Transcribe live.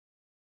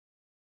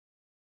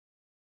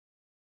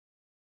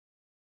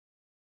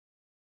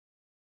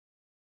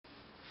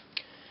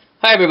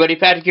Hi everybody,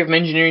 Patrick here from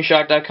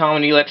EngineeringShock.com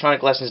and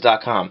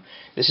electroniclessons.com.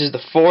 This is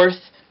the fourth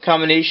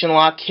combination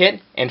lock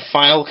kit and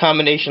final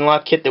combination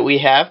lock kit that we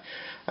have.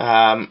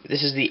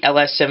 This is the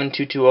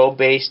LS7220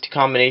 based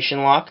combination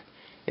lock.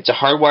 It's a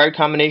hardwired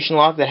combination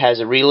lock that has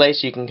a relay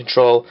so you can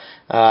control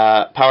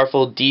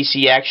powerful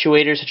DC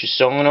actuators such as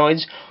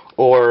solenoids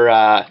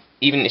or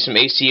even some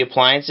AC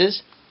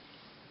appliances.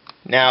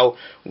 Now,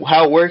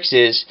 how it works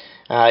is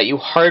you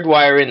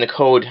hardwire in the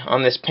code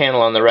on this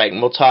panel on the right, and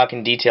we'll talk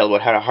in detail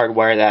about how to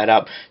hardwire that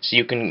up so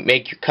you can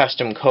make your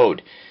custom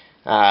code.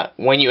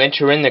 When you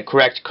enter in the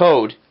correct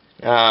code,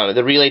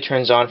 the relay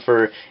turns on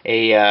for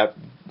a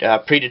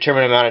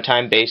predetermined amount of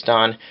time based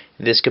on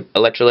this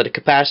electrolytic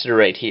capacitor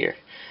right here.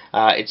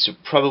 It's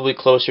probably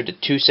closer to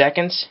 2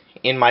 seconds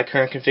in my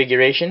current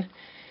configuration,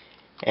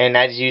 and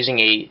that is using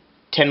a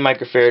 10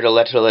 microfarad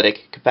electrolytic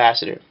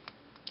capacitor.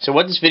 So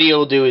what this video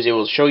will do is it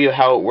will show you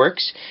how it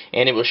works,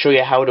 and it will show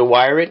you how to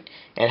wire it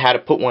and how to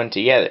put one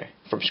together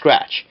from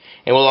scratch.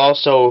 And we'll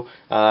also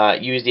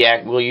use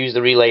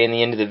the relay in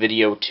the end of the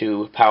video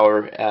to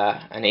power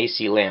an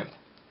AC lamp.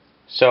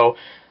 So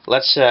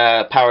let's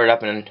power it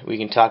up and we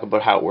can talk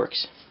about how it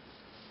works.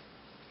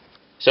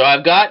 So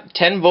I've got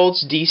 10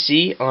 volts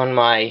DC on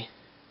my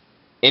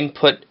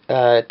input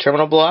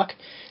terminal block.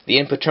 The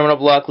input terminal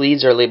block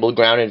leads are labeled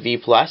ground and V+.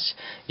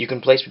 You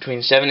can place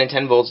between 7 and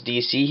 10 volts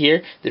DC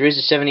here. There is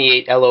a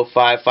 78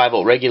 LO5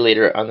 5-volt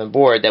regulator on the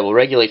board that will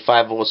regulate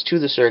 5 volts to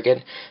the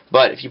circuit,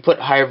 but if you put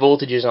higher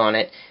voltages on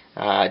it,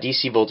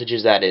 DC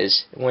voltages that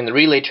is, when the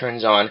relay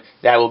turns on,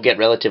 that will get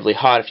relatively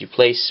hot if you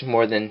place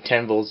more than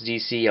 10 volts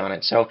DC on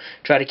it. So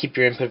try to keep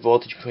your input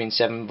voltage between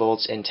 7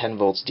 volts and 10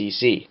 volts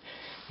DC.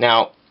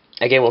 Now,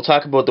 again, we'll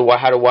talk about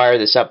how to wire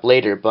this up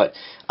later, but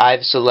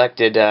I've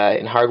selected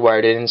and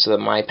hardwired it in so that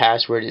my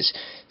password is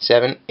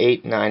 7,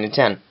 8, 9, and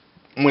 10.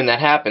 When that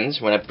happens,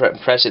 when I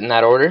press it in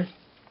that order,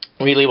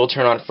 relay will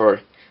turn on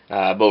for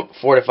about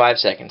 4 to 5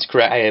 seconds.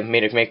 I have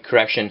made a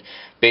correction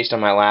based on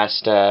my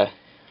last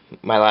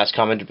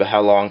comment about how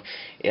long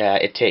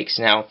it takes.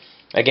 Now,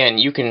 again,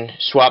 you can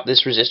swap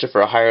this resistor for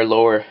a higher or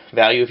lower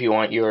value if you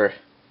want your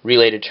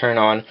relay to turn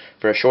on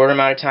for a shorter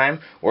amount of time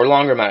or a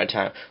longer amount of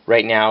time.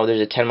 Right now there's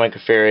a 10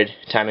 microfarad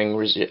timing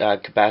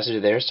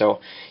capacitor there, so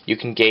you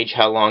can gauge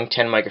how long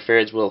 10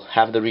 microfarads will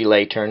have the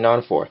relay turned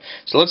on for.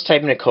 So let's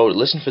type in a code.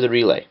 Listen for the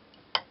relay.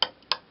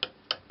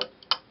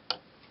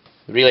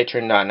 The relay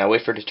turned on. Now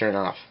wait for it to turn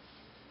off.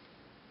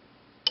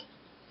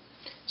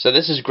 So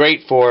this is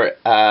great for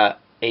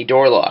a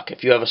door lock.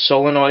 If you have a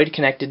solenoid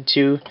connected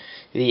to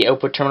the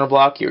output terminal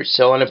block, your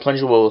solenoid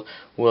plunger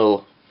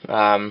will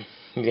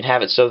you can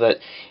have it so that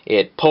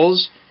it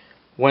pulls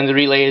when the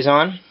relay is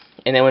on,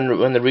 and then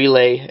when the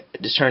relay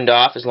is turned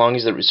off, as long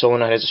as the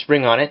solenoid has a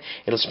spring on it,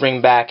 it'll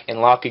spring back and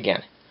lock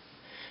again.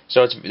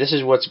 So this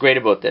is what's great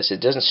about this.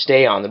 It doesn't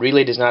stay on. The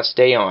relay does not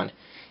stay on.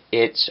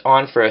 It's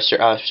on for a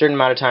certain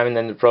amount of time, and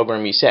then the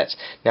program resets.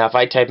 Now if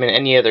I type in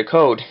any other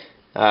code,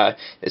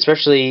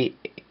 especially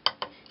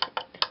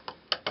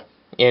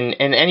in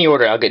any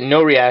order, I'll get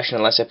no reaction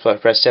unless I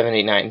press 7,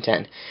 8, 9, and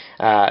 10.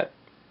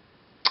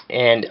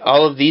 And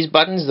all of these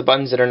buttons, the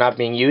buttons that are not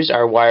being used,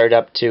 are wired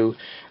up to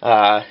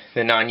the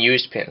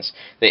non-used pins.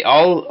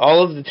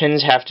 All of the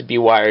pins have to be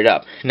wired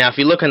up. Now, if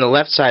you look on the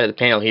left side of the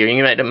panel here,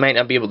 you might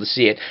not be able to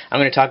see it. I'm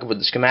going to talk about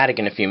the schematic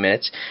in a few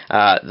minutes.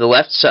 The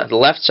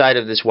left side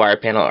of this wire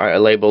panel are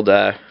labeled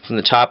from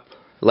the top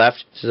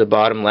left to the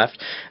bottom left,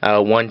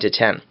 1 to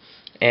 10.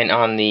 And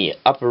on the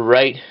upper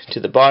right to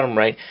the bottom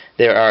right,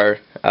 there are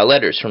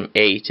letters from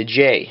A to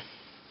J.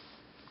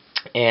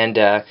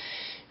 And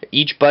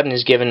each button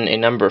is given a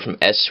number from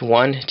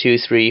S1, 2,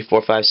 3,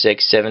 4, 5,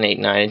 6, 7, 8,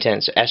 9, and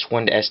 10, so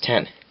S1 to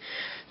S10.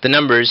 The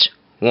numbers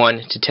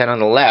 1 to 10 on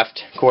the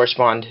left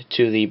correspond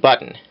to the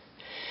button,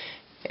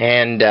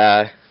 and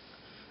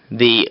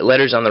the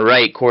letters on the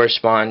right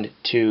correspond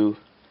to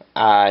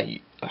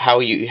how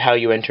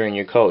you enter in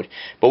your code.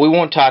 But we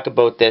won't talk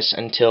about this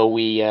until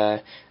we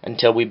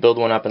build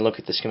one up and look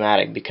at the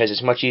schematic, because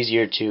it's much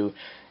easier to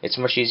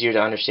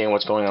understand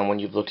what's going on when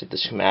you've looked at the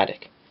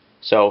schematic.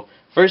 So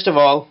first of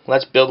all,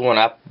 let's build one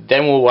up,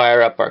 then we'll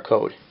wire up our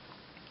code.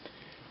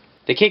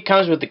 The kit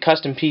comes with the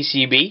custom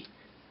PCB,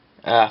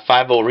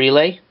 5-volt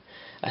relay,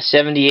 a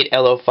 78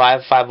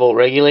 LO5 5-volt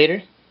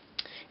regulator,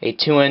 a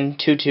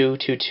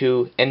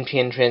 2N2222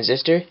 NPN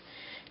transistor,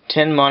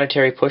 10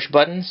 monetary push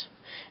buttons,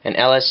 an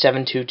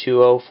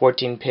LS7220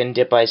 14-pin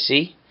dip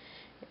IC,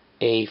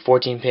 a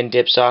 14-pin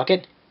dip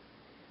socket,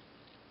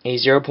 a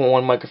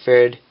 0.1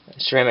 microfarad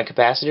ceramic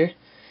capacitor,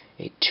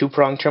 a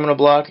 2-prong terminal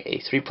block, a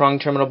 3-prong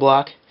terminal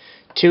block,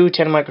 2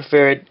 10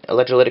 microfarad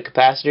electrolytic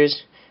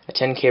capacitors, a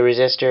 10K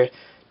resistor,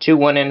 2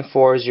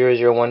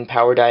 1N4001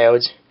 power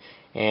diodes,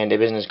 and a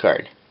business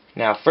card.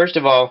 Now, first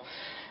of all,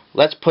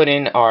 let's put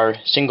in our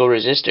single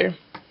resistor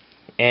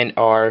and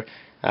our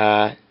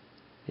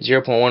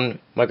 0.1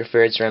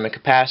 microfarad ceramic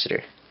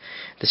capacitor.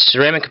 The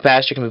ceramic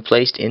capacitor can be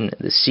placed in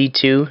the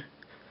C2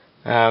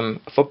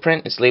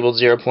 footprint. It's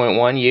labeled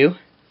 0.1U.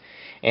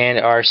 And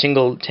our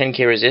single 10K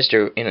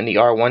resistor in the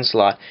R1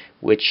 slot,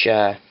 which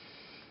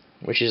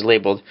is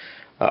labeled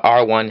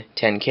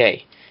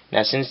R110K.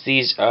 Now since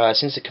the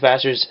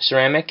capacitor is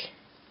ceramic,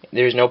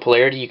 there's no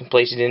polarity. You can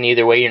place it in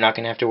either way. You're not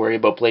going to have to worry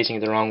about placing it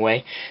the wrong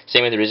way.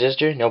 Same with the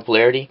resistor, no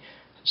polarity.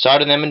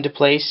 Solder them into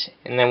place,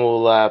 and then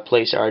we'll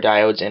place our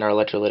diodes and our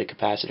electrolytic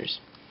capacitors.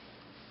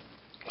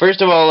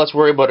 First of all, let's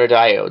worry about our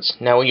diodes.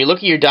 Now when you look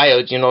at your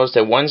diodes, you'll notice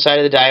that one side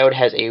of the diode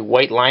has a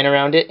white line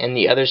around it, and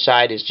the other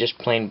side is just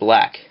plain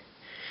black.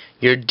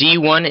 Your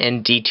D1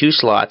 and D2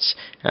 slots,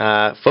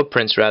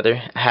 footprints rather,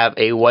 have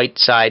a white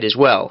side as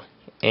well,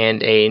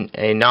 and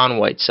a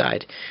non-white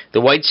side.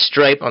 The white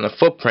stripe on the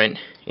footprint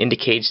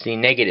indicates the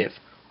negative,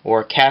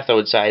 or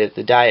cathode side of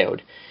the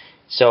diode.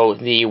 So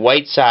the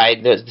white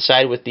side, the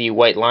side with the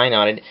white line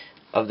on it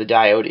of the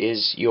diode,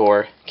 is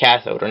your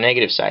cathode, or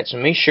negative side. So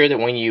make sure that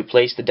when you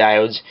place the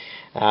diodes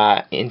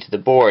into the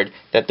board,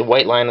 that the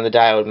white line on the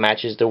diode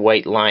matches the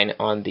white line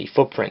on the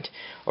footprint.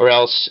 Or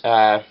else,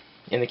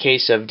 in the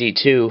case of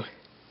D2,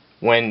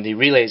 when the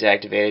relay is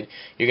activated,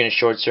 you're going to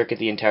short circuit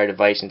the entire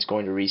device and it's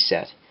going to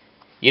reset.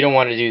 You don't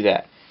want to do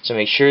that. So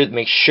make sure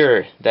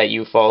that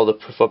you follow the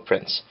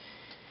footprints.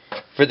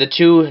 For the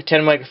two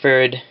 10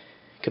 microfarad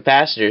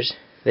capacitors,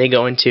 they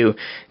go into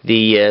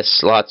the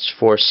slots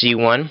for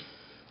C1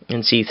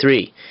 and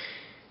C3.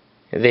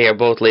 They are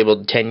both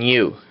labeled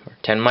 10U, or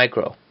 10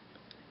 micro.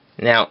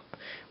 Now,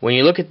 when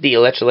you look at the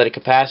electrolytic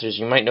capacitors,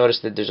 you might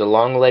notice that there's a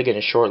long leg and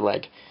a short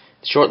leg.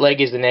 The short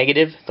leg is the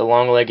negative, the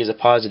long leg is a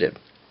positive.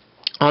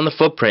 On the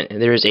footprint,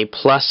 there is a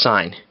plus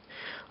sign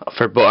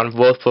on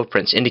both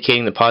footprints,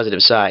 indicating the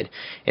positive side.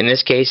 In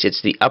this case,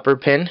 it's the upper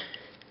pin.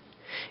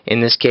 In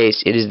this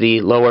case, it is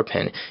the lower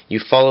pin. You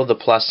follow the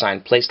plus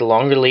sign. Place the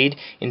longer lead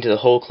into the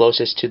hole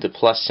closest to the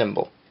plus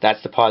symbol.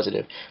 That's the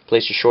positive.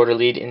 Place your shorter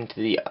lead into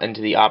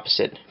the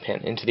opposite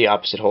pin, into the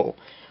opposite hole.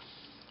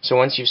 So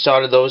once you've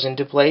soldered those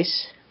into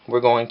place,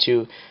 we're going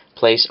to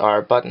place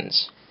our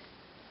buttons.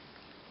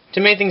 To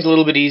make things a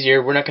little bit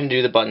easier, we're not going to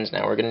do the buttons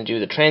now. We're going to do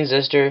the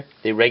transistor,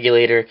 the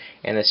regulator,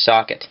 and the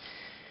socket.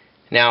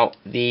 Now,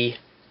 the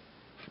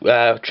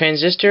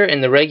transistor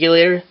and the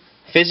regulator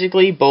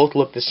physically both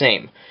look the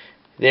same.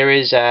 There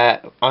is,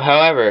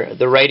 however,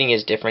 the writing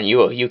is different.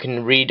 You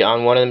can read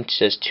on one of them, it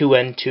says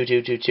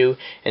 2N2222,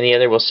 and the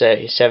other will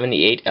say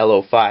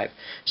 78L05.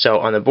 So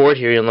on the board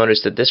here, you'll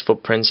notice that this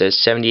footprint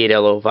says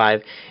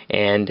 78L05,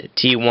 and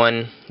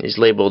T1 is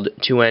labeled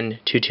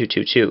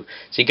 2N2222. So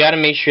you got to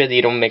make sure that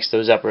you don't mix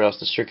those up, or else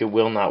the circuit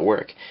will not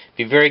work.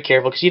 Be very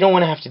careful, because you don't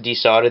want to have to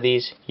desolder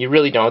these. You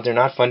really don't. They're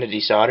not fun to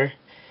desolder.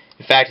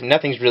 In fact,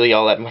 nothing's really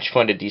all that much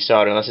fun to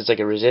desolder, unless it's like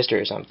a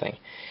resistor or something.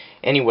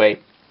 Anyway,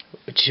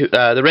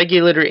 the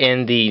regulator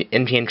and the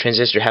NPN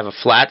transistor have a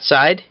flat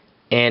side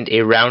and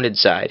a rounded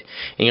side.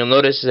 And you'll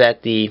notice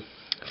that the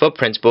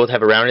footprints both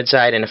have a rounded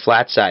side and a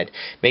flat side.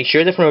 Make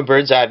sure that from a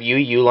bird's eye view,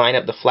 you line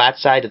up the flat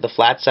side of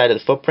the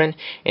footprint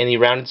and the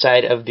rounded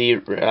side of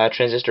the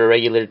transistor or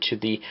regulator to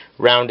the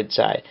rounded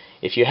side.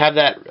 If you have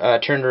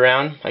that turned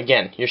around,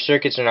 again, your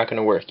circuits are not going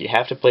to work. You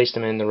have to place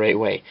them in the right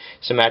way.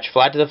 So match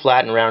flat to the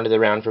flat and round to the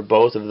round for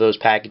both of those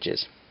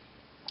packages.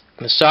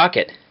 The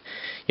socket.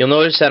 You'll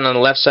notice that on the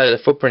left side of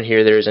the footprint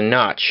here, there is a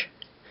notch.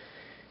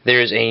 There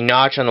is a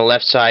notch on the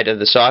left side of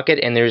the socket,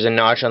 and there is a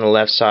notch on the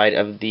left side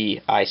of the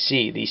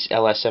IC, the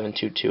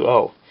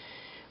LS7220.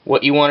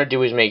 What you want to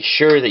do is make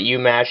sure that you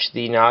match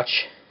the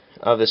notch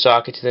of the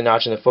socket to the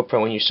notch in the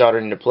footprint when you solder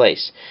it into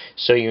place,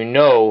 so you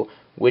know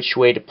which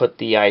way to put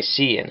the IC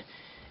in.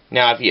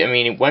 Now,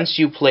 once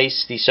you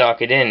place the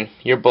socket in,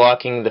 you're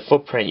blocking the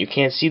footprint. You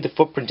can't see the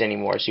footprint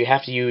anymore, so you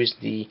have to use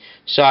the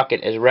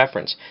socket as a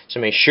reference.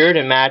 So make sure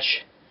to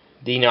match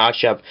the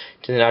notch up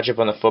to the notch up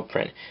on the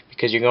footprint,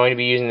 because you're going to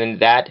be using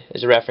that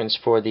as a reference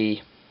for the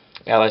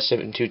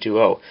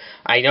LS7220.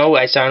 I know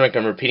I sound like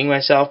I'm repeating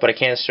myself, but I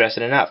can't stress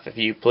it enough. If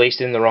you placed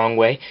it in the wrong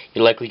way,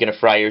 you're likely going to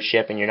fry your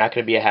chip, and you're not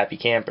going to be a happy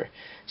camper.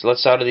 So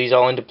let's solder these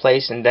all into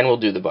place, and then we'll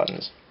do the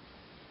buttons.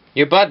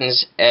 Your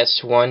buttons,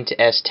 S1 to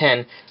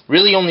S10,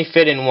 really only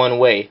fit in one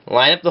way.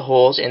 Line up the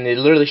holes, and they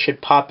literally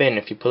should pop in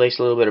if you place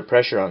a little bit of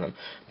pressure on them.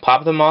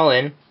 Pop them all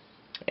in,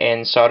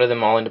 and solder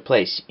them all into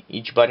place.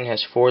 Each button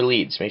has 4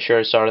 leads. Make sure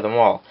to solder them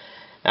all.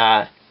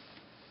 I'd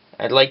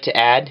like to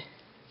add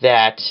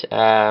that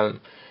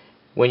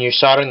when you're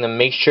soldering them,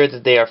 make sure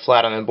that they are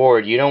flat on the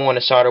board. You don't want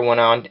to solder one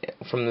on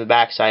from the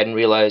back side and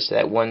realize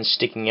that one's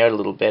sticking out a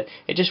little bit.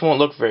 It just won't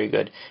look very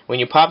good. When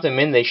you pop them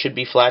in, they should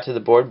be flat to the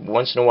board.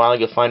 Once in a while,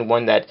 you'll find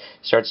one that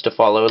starts to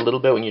fall out a little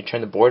bit when you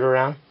turn the board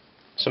around.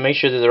 So make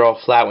sure that they're all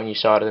flat when you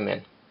solder them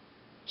in.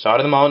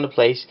 Solder them all into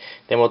place,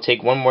 then we'll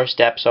take one more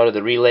step, solder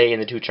the relay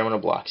and the 2 terminal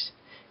blocks.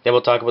 Then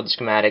we'll talk about the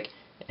schematic,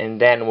 and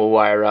then we'll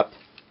wire up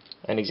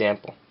an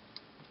example.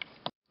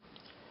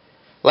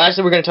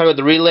 Lastly, we're going to talk about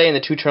the relay and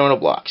the 2 terminal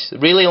blocks. The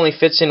relay only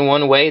fits in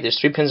one way. There's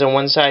 3 pins on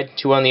one side,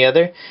 2 on the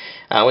other.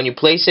 When you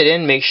place it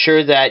in, make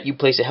sure that you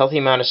place a healthy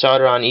amount of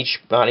solder on each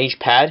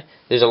pad.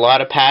 There's a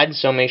lot of pads,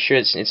 so make sure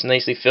it's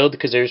nicely filled,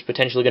 because there's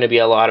potentially going to be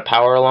a lot of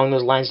power along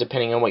those lines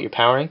depending on what you're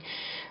powering.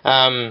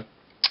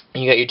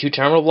 You got your 2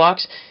 terminal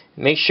blocks.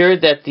 Make sure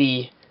that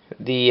the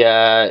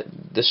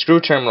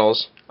screw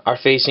terminals are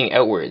facing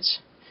outwards.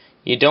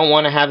 You don't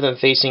want to have them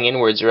facing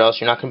inwards, or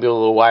else you're not going to be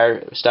able to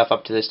wire stuff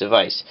up to this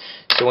device.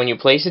 So when you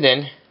place it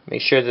in,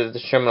 make sure that the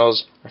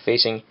terminals are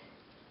facing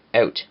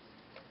out.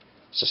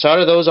 So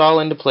solder those all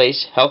into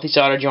place, healthy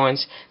solder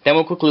joints, then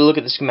we'll quickly look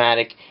at the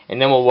schematic,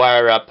 and then we'll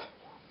wire up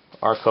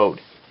our code.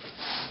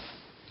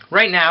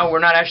 Right now, we're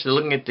not actually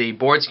looking at the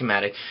board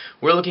schematic,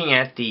 we're looking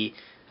at the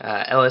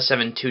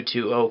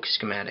LS7220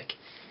 schematic.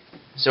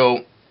 So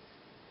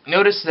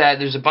notice that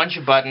there's a bunch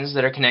of buttons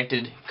that are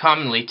connected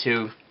commonly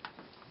to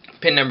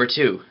pin number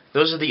 2.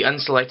 Those are the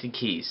unselected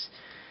keys.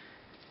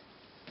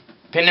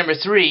 Pin number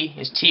 3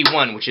 is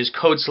T1, which is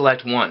code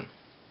select 1.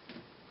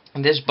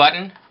 And this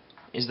button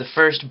is the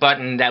first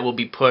button that will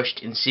be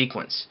pushed in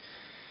sequence.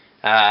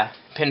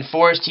 Pin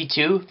 4 is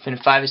T2, pin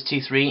 5 is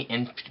T3,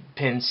 and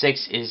pin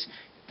 6 is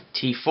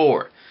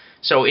T4.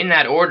 So in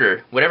that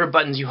order, whatever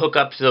buttons you hook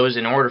up to those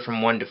in order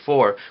from 1 to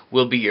 4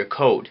 will be your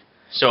code.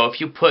 So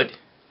if you put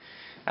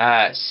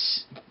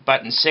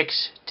button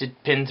 6 to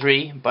pin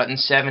 3, button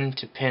 7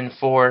 to pin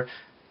 4,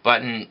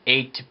 button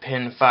 8 to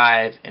pin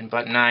 5, and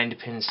button 9 to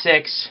pin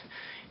 6,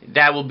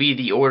 that will be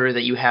the order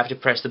that you have to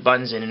press the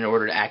buttons in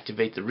order to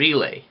activate the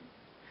relay.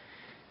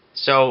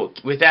 So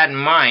with that in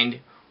mind,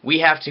 we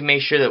have to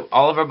make sure that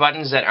all of our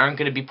buttons that aren't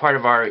going to be part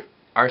of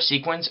our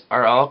sequence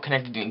are all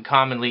connected in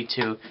commonly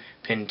to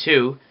pin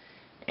 2,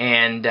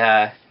 and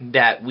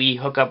that we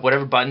hook up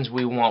whatever buttons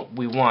we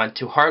want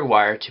to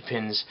hardwire to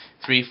pins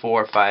 3,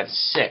 4, 5,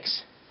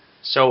 6.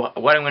 So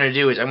what I'm going to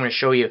do is I'm going to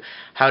show you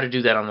how to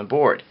do that on the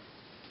board.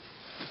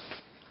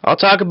 I'll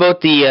talk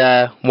about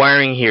the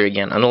wiring here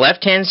again. On the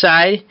left hand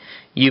side,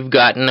 you've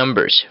got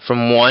numbers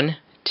from 1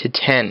 to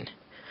 10.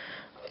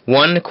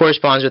 1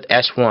 corresponds with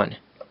S1,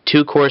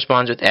 2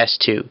 corresponds with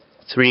S2,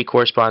 3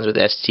 corresponds with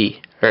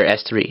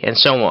S3, and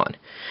so on.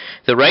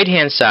 The right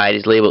hand side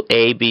is labeled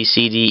A, B,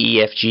 C, D,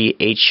 E, F, G,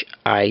 H,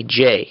 I,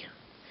 J.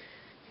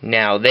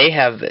 Now they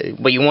have,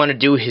 what you want to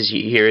do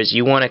here is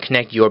you want to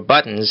connect your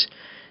buttons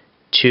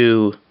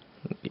to,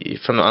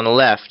 from on the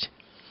left,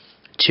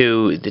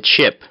 to the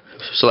chip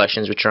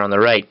selections, which are on the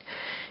right.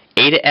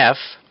 A to F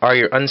are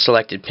your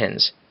unselected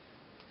pins.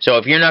 So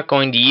if you're not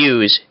going to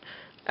use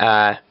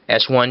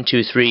S1,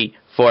 2, 3,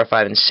 4,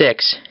 5, and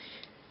 6,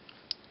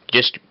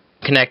 just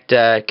connect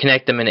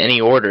them in any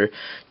order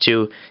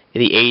to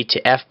the A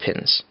to F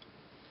pins.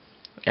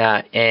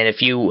 And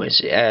if you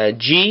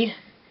G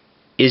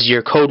is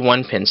your code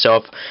 1 pin. So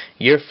if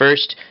your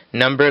first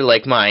number,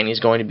 like mine,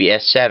 is going to be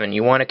S7,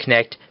 you want to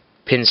connect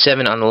pin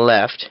 7 on the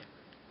left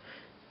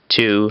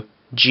to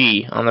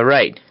G on the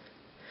right.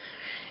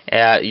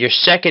 Your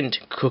second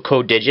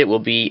code digit will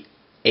be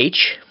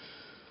H.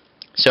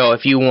 So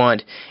if you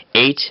want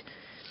 8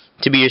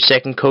 to be your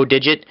second code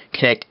digit,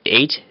 connect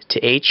 8 to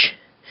H.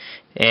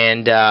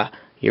 And the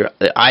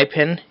I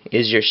pin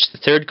is your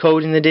third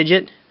code in the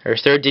digit, or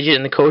third digit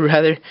in the code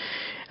rather.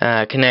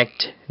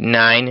 Connect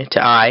 9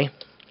 to I.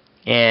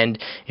 And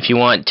if you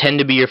want 10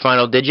 to be your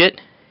final digit,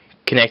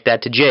 connect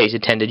that to J, so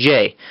 10 to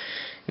J.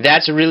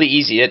 That's really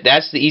easy.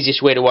 That's the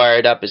easiest way to wire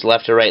it up, is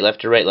left to right,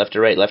 left to right, left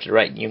to right, left to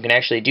right. You can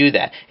actually do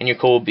that, and your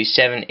code will be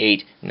 7,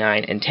 8,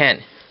 9, and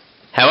 10.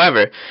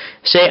 However,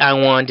 say I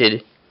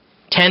wanted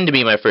 10 to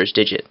be my first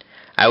digit.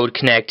 I would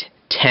connect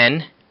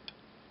 10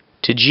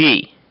 to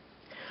G.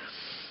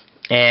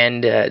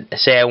 And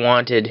say I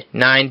wanted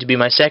 9 to be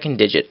my second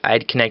digit,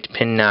 I'd connect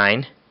pin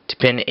 9 to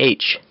pin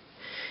H.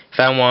 If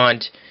I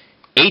want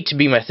 8 to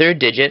be my third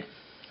digit,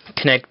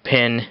 connect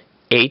pin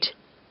 8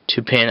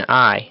 to pin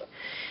I.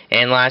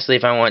 And lastly,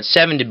 if I want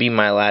 7 to be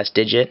my last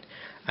digit,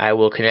 I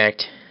will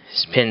connect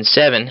pin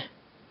 7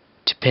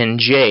 to pin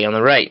J on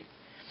the right.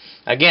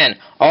 Again,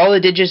 all the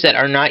digits that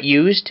are not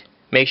used,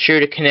 make sure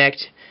to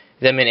connect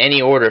them in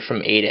any order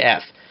from A to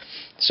F.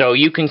 So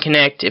you can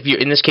connect, if you're,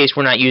 in this case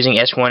we're not using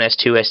S1,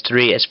 S2,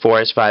 S3,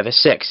 S4, S5,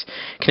 S6.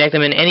 Connect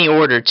them in any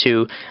order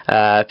to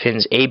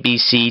pins A, B,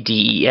 C,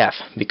 D, E, F,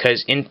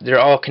 because they're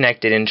all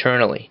connected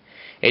internally.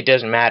 It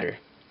doesn't matter.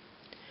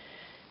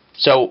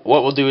 So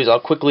what we'll do is I'll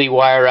quickly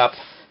wire up.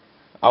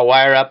 I'll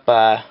wire up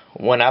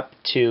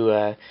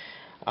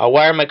I'll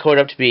wire my code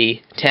up to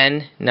be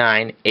 10,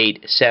 9,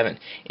 8, 7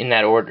 in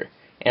that order,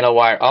 and I'll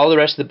wire all the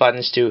rest of the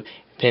buttons to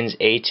pins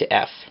A to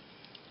F.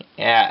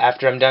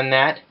 After I'm done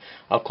that,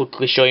 I'll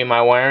quickly show you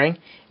my wiring,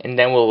 and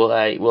then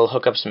we'll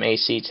hook up some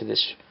AC to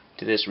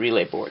this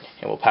relay board,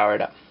 and we'll power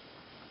it up.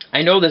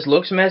 I know this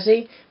looks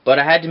messy, but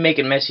I had to make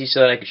it messy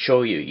so that I could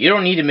show you. You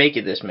don't need to make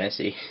it this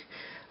messy.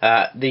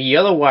 The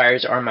yellow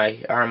wires are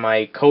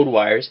my code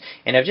wires,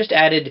 and I've just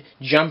added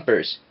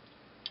jumpers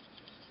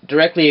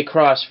directly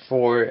across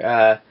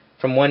for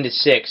from 1 to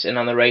 6, and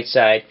on the right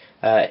side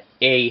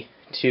A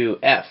to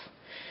F.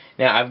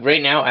 Now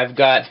right now I've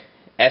got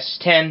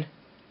S10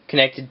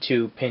 connected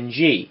to pin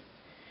G.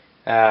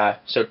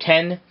 So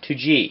 10 to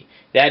G.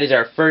 That is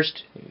our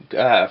first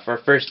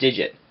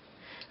digit.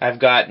 I've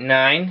got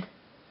 9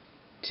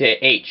 to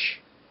H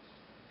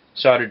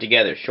soldered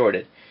together,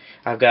 shorted.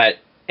 I've got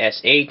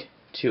S8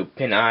 to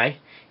pin I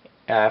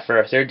for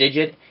our third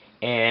digit,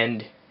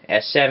 and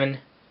S7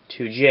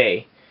 to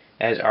J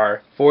as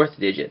our fourth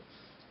digit.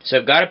 So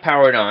I've got it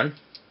powered on,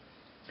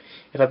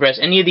 If I press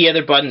any of the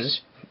other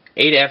buttons,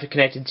 A to F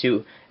connected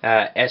to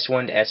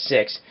S1 to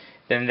S6,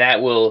 then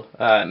that will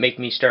make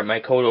me start my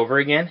code over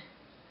again.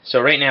 So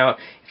right now,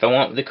 if I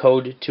want the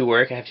code to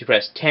work, I have to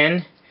press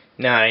 10,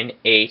 9,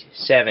 8,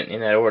 7 in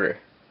that order.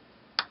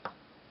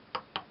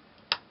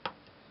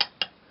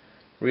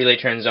 Relay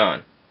turns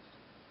on.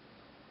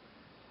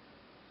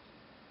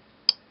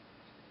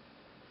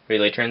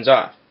 Relay turns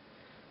off.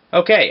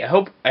 Okay, I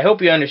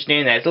hope you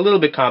understand that. It's a little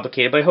bit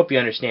complicated, but I hope you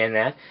understand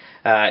that.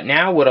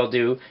 Now what I'll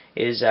do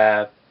is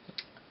I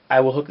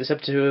will hook this up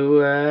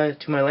to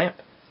my lamp.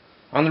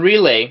 On the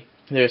relay,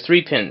 there are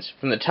 3 pins.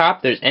 From the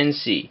top, there's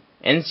NC.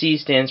 NC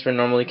stands for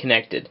normally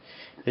connected.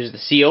 There's the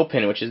CO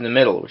pin, which is in the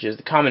middle, which is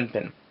the common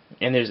pin.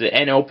 And there's the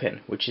NO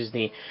pin, which is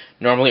the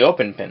normally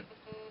open pin.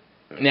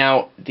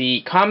 Now,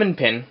 the common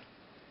pin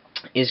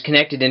is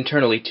connected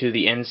internally to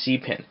the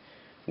NC pin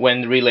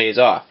when the relay is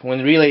off. When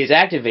the relay is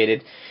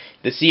activated,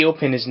 the CO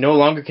pin is no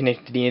longer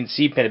connected to the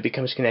NC pin. It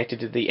becomes connected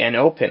to the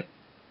NO pin.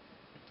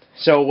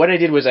 So what I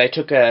did was I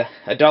took a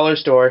dollar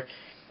store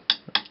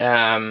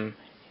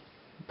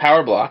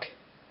power block,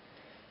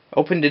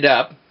 opened it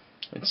up,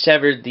 and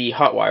severed the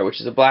hot wire,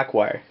 which is a black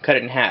wire, cut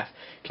it in half,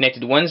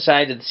 connected one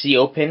side to the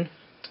CO pin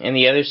and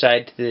the other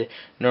side to the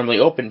normally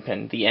open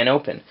pin, the NO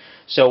pin.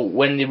 So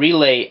when the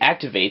relay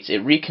activates,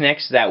 it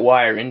reconnects that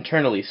wire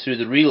internally through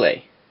the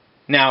relay.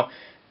 Now,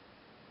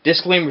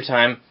 disclaimer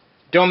time,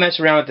 don't mess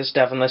around with this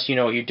stuff unless you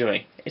know what you're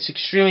doing. It's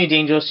extremely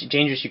dangerous.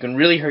 You can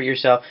really hurt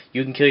yourself.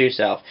 You can kill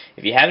yourself.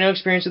 If you have no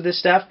experience with this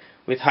stuff,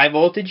 with high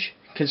voltage,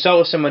 consult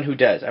with someone who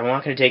does. I'm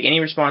not going to take any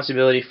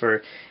responsibility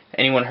for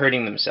anyone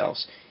hurting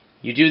themselves.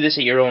 You do this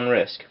at your own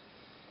risk.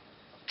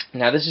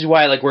 Now, this is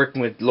why I like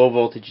working with low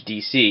voltage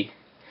DC.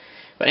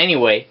 But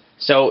anyway,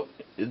 so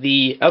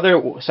the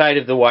other side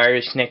of the wire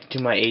is connected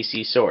to my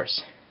AC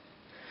source.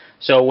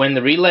 So when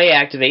the relay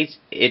activates,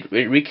 it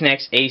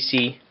reconnects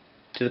AC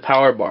to the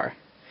power bar,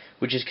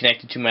 which is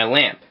connected to my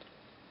lamp.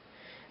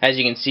 As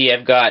you can see,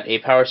 I've got a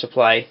power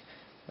supply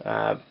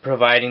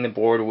providing the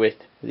board with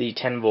the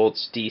 10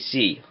 volts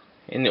DC,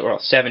 or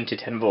 7 to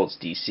 10 volts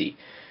DC.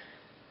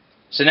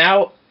 So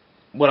now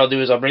what I'll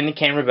do is I'll bring the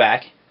camera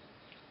back,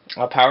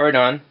 I'll power it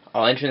on,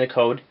 I'll enter in the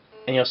code,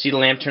 and you'll see the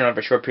lamp turn on for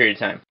a short period of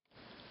time.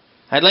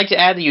 I'd like to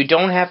add that you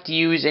don't have to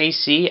use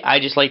AC. I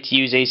just like to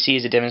use AC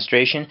as a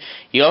demonstration.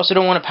 You also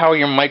don't want to power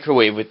your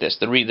microwave with this.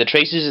 The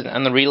traces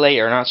on the relay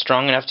are not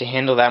strong enough to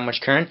handle that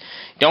much current.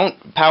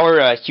 Don't power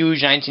a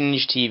huge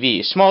 19-inch TV.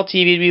 A small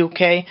TV would be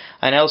okay.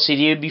 An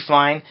LCD would be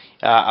fine.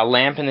 A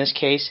lamp in this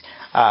case.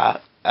 A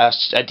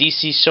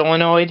DC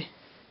solenoid.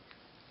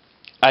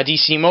 A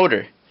DC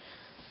motor.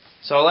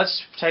 So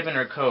let's type in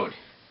our code.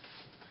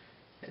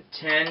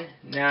 10,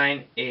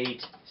 9,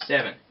 8,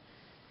 7.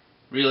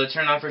 Relay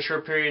turn on for a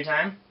short period of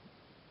time,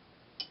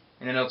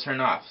 and then it'll turn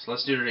off. So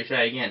let's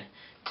try it again.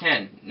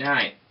 10,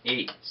 9,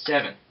 8,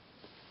 7.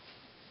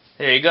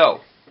 There you go.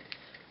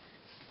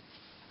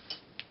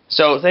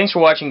 So thanks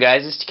for watching,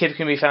 guys. This kit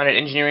can be found at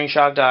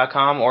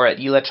engineeringshock.com or at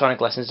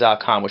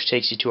electroniclessons.com, which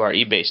takes you to our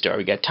eBay store.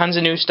 We got tons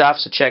of new stuff,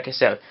 so check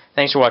us out.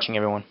 Thanks for watching,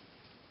 everyone.